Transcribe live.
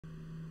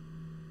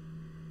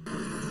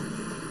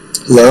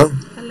Hello?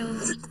 Hello.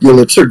 Your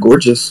lips are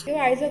gorgeous.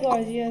 Your eyes are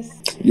gorgeous.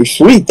 You're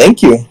sweet,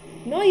 thank you.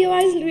 No, your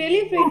eyes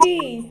really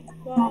pretty.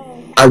 Wow.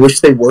 I wish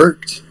they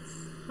worked.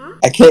 Huh?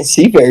 I can't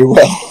see very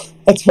well.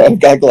 That's why I've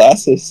got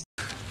glasses.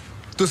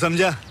 तू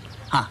समझा?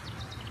 हाँ.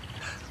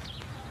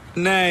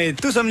 नहीं,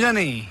 तू समझा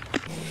नहीं.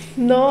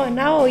 No,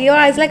 now your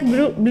eyes like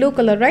blue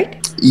color, right?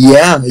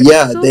 Yeah,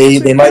 So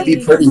they might be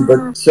pretty. pretty,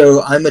 but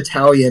so I'm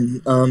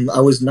Italian.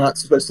 I was not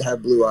supposed to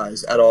have blue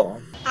eyes at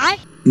all.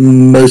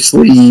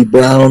 Mostly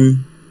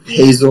brown,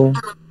 hazel.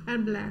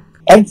 And black.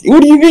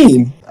 What do you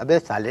mean?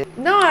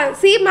 No,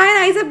 see, my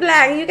eyes are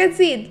black. You can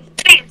see it.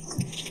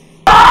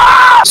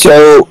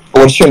 So,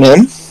 what's your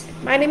name?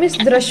 My name is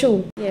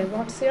Drashu. Yeah,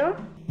 what's your?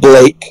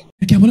 Blake.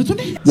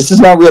 This is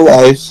not real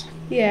life.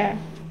 Yeah.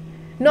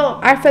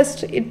 No,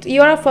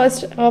 you are a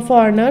first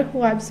foreigner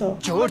who I saw.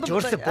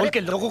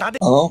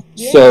 Oh,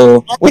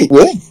 so wait,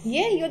 really?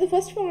 Yeah, you're the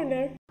first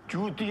foreigner.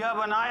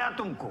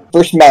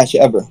 First match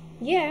ever.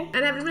 Yeah,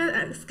 and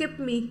everyone skipped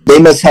me. They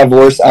must have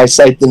worse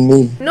eyesight than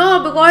me.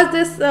 No, because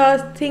this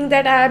thing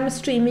that I am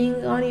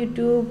streaming on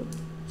YouTube,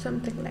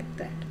 something like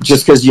that.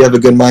 Just because you have a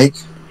good mic?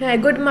 Yeah,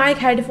 good mic,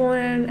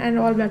 headphone, and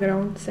all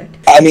background set.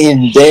 I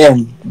mean,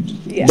 damn.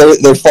 Yeah.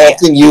 They're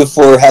faulting you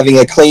for having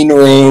a clean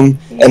room,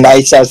 a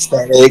nice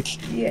aesthetic.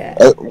 Yeah.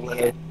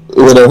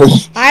 Whatever.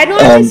 I know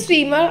I'm a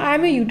streamer,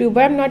 I'm a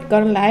YouTuber, I'm not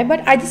gonna lie,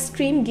 but I just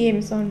stream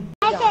games on.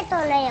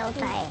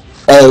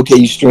 Oh, okay,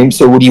 you stream,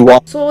 so what do you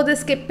want? So they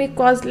skipped me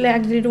cause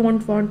like they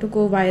don't want to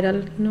go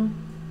viral,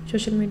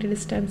 social media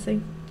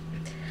distancing.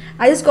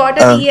 I just got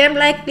a DM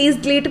like, please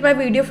delete my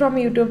video from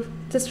YouTube.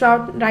 Just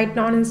right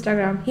now on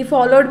Instagram. He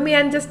followed me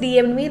and just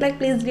DM'd me like,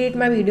 please delete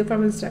my video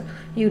from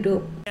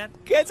YouTube.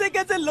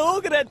 कैसे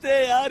लोग रहते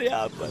हैं यार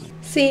यहाँ पर?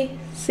 See.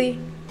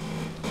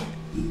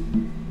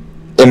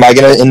 Am I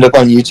gonna end up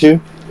on YouTube?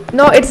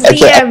 No, it's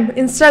DM,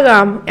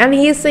 Instagram, and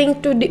he is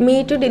saying to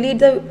me to delete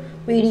the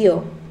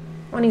video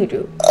on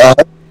YouTube.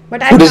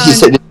 But I what did he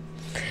say? can't.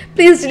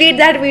 Please delete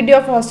that video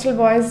of Hostel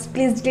Boys.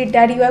 Please delete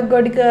that. You are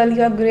good girl.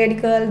 You are great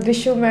girl.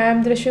 Drishu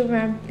ma'am,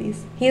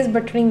 please. He is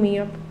buttering me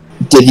up.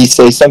 Did he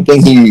say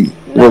something he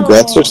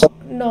regrets or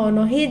something?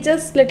 No. He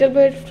just little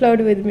bit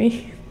flirted with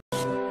me.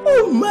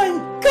 Oh my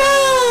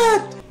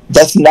god!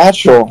 That's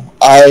natural.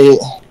 I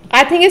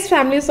think his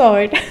family saw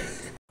it.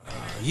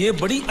 ये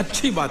बड़ी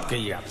अच्छी बात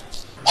कही आप.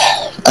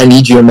 I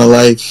need you in my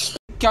life.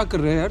 क्या कर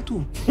रहा है यार तू?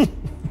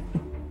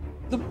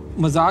 तो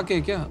मजाक है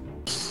क्या?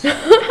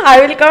 I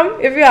will come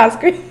if you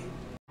ask me.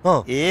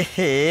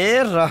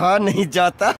 रहा नहीं जाता.